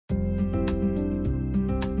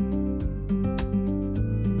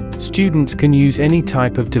Students can use any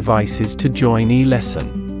type of devices to join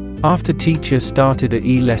e-lesson. After teacher started a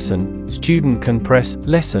e-lesson, student can press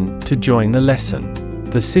Lesson to join the lesson.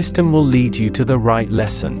 The system will lead you to the right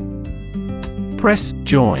lesson. Press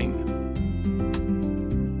Join.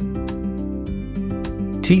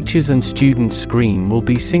 Teachers and students' screen will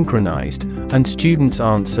be synchronized, and student's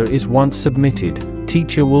answer is once submitted,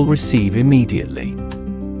 teacher will receive immediately,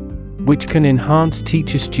 which can enhance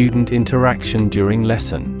teacher-student interaction during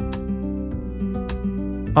lesson.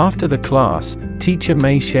 After the class, teacher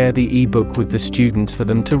may share the e-book with the students for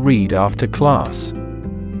them to read after class.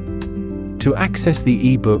 To access the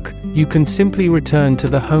e-book, you can simply return to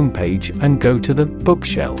the home page and go to the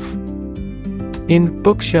bookshelf. In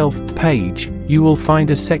Bookshelf page, you will find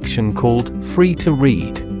a section called Free to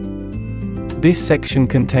Read. This section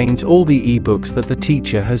contains all the e-books that the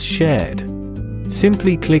teacher has shared.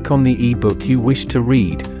 Simply click on the e-book you wish to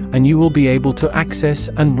read, and you will be able to access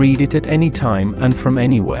and read it at any time and from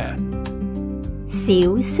anywhere.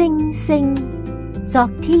 小星星，昨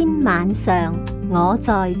天晚上我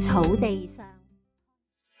在草地上。